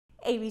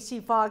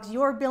ABC Fox,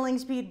 your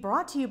Billings Beat,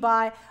 brought to you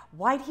by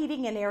White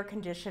Heating and Air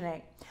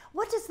Conditioning.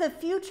 What does the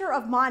future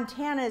of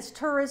Montana's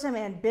tourism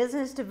and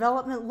business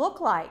development look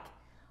like?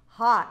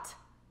 Hot.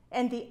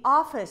 And the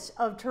Office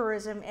of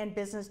Tourism and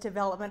Business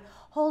Development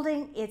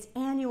holding its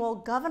annual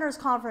Governor's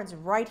Conference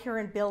right here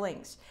in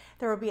Billings.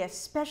 There will be a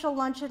special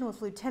luncheon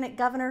with Lieutenant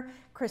Governor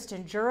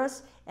Kristen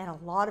Juras and a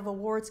lot of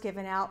awards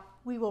given out.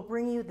 We will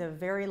bring you the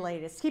very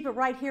latest. Keep it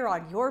right here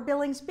on your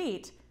Billings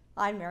Beat.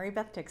 I'm Mary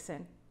Beth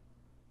Dixon.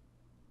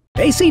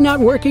 AC not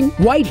working?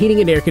 White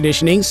Heating and Air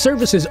Conditioning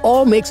services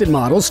all makes and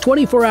models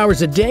 24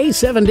 hours a day,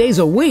 7 days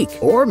a week.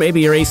 Or maybe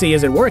your AC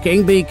isn't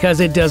working because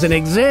it doesn't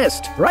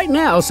exist. Right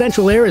now,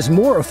 Central Air is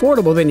more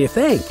affordable than you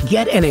think.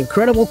 Get an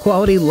incredible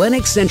quality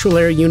Lennox Central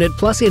Air unit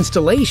plus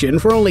installation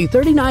for only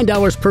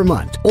 $39 per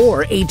month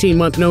or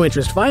 18-month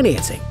no-interest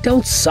financing.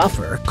 Don't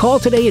suffer. Call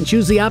today and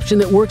choose the option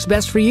that works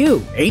best for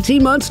you.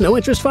 18 months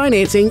no-interest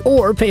financing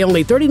or pay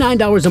only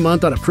 $39 a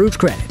month on approved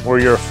credit. We're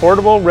your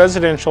affordable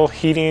residential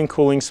heating and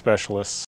cooling specialists.